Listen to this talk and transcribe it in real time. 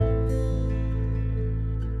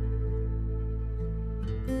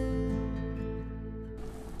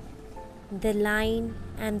The Lion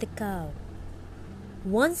and the Cow.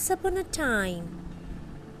 Once upon a time,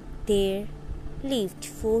 there lived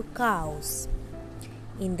 4 cows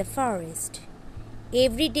in the forest.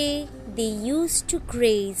 Every day they used to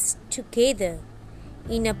graze together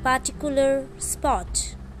in a particular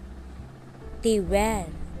spot. They were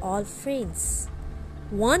all friends.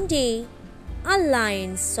 One day, a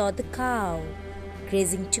lion saw the cow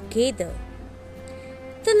grazing together.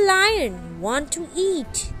 The lion wanted to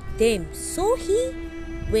eat them, so he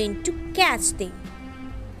went to catch them.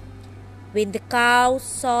 When the cow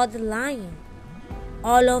saw the lion,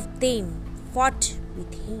 all of them fought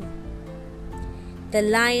with him. The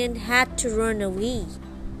lion had to run away.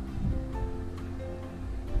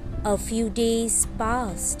 A few days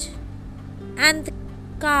passed, and the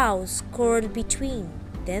cows quarreled between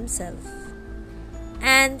themselves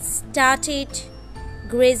and started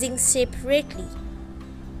grazing separately.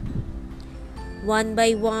 One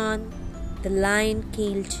by one, the lion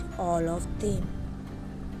killed all of them.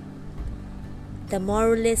 The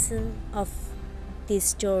moral lesson of this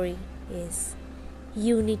story is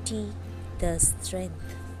unity, the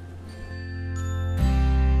strength.